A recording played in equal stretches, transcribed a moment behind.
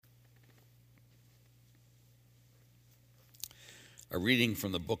A reading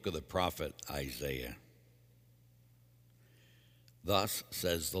from the book of the prophet Isaiah. Thus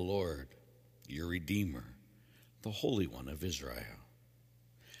says the Lord, your Redeemer, the Holy One of Israel.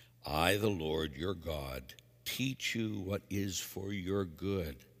 I, the Lord your God, teach you what is for your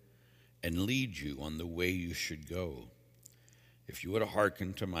good, and lead you on the way you should go. If you would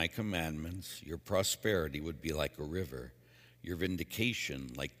hearken to my commandments, your prosperity would be like a river, your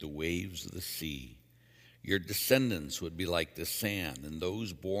vindication like the waves of the sea. Your descendants would be like the sand, and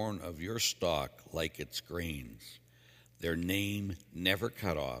those born of your stock like its grains. Their name never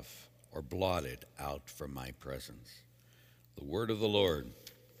cut off or blotted out from my presence. The word of the Lord.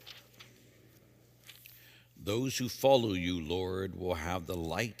 Those who follow you, Lord, will have the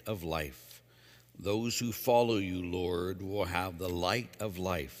light of life. Those who follow you, Lord, will have the light of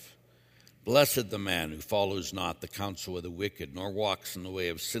life. Blessed the man who follows not the counsel of the wicked, nor walks in the way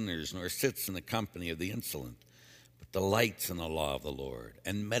of sinners, nor sits in the company of the insolent, but delights in the law of the Lord,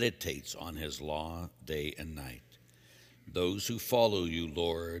 and meditates on his law day and night. Those who follow you,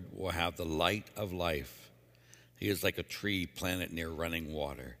 Lord, will have the light of life. He is like a tree planted near running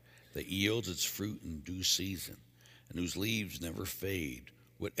water, that yields its fruit in due season, and whose leaves never fade.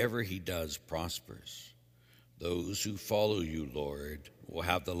 Whatever he does prospers. Those who follow you, Lord, will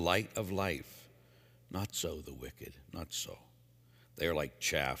have the light of life. Not so the wicked, not so. They are like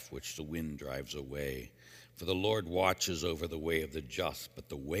chaff which the wind drives away. For the Lord watches over the way of the just, but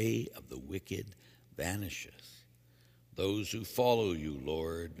the way of the wicked vanishes. Those who follow you,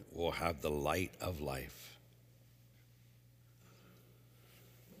 Lord, will have the light of life.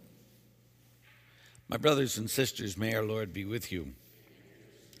 My brothers and sisters, may our Lord be with you.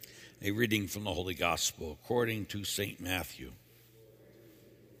 A reading from the Holy Gospel according to St. Matthew.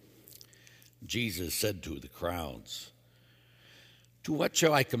 Jesus said to the crowds, "To what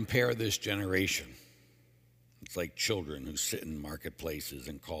shall I compare this generation? It's like children who sit in marketplaces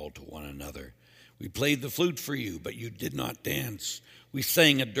and call to one another. We played the flute for you, but you did not dance. We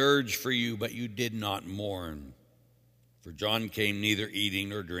sang a dirge for you, but you did not mourn. For John came neither eating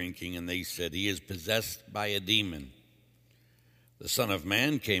nor drinking, and they said, 'He is possessed by a demon.' The Son of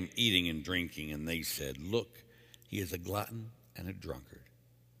Man came eating and drinking, and they said, 'Look, he is a glutton and a drunkard,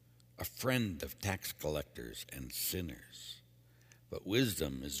 a friend of tax collectors and sinners.' But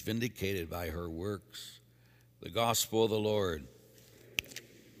wisdom is vindicated by her works." The gospel of the Lord.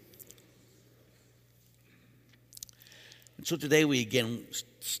 And so today we again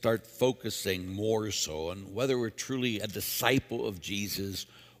start focusing more so on whether we're truly a disciple of Jesus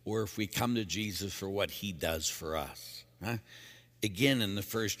or if we come to Jesus for what he does for us. Again, in the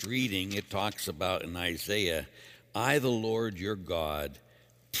first reading, it talks about in Isaiah, "I, the Lord your God,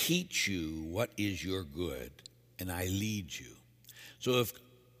 teach you what is your good, and I lead you." So if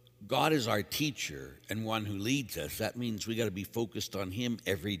God is our teacher and one who leads us, that means we got to be focused on him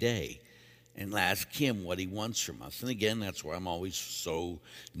every day and ask him what he wants from us. And again, that's why I'm always so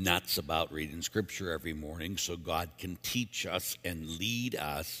nuts about reading Scripture every morning, so God can teach us and lead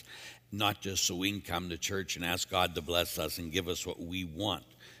us, not just so we can come to church and ask God to bless us and give us what we want.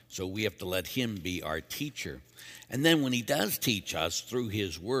 So we have to let him be our teacher. And then when he does teach us through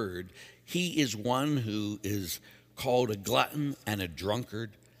his word, he is one who is called a glutton and a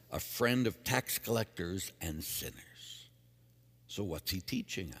drunkard, a friend of tax collectors and sinners. So what's he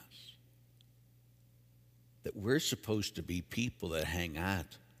teaching us? That we're supposed to be people that hang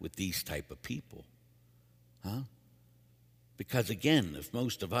out with these type of people. Because again, if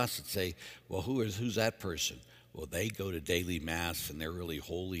most of us would say, well, who's that person? Well, they go to daily mass and they're really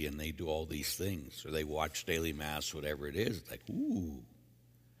holy and they do all these things. Or they watch daily mass, whatever it is. It's like, ooh,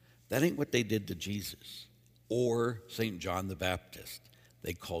 that ain't what they did to Jesus. Or St. John the Baptist.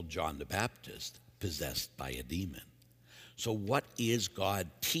 They called John the Baptist possessed by a demon. So what is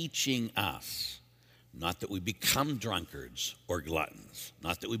God teaching us? Not that we become drunkards or gluttons.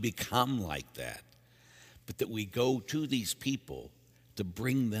 Not that we become like that. But that we go to these people to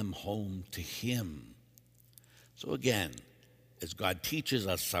bring them home to him. So again, as God teaches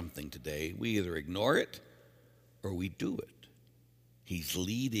us something today, we either ignore it or we do it. He's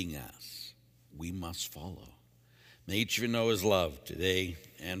leading us. We must follow. May each of you know his love today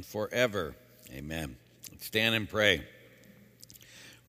and forever. Amen. Let's stand and pray.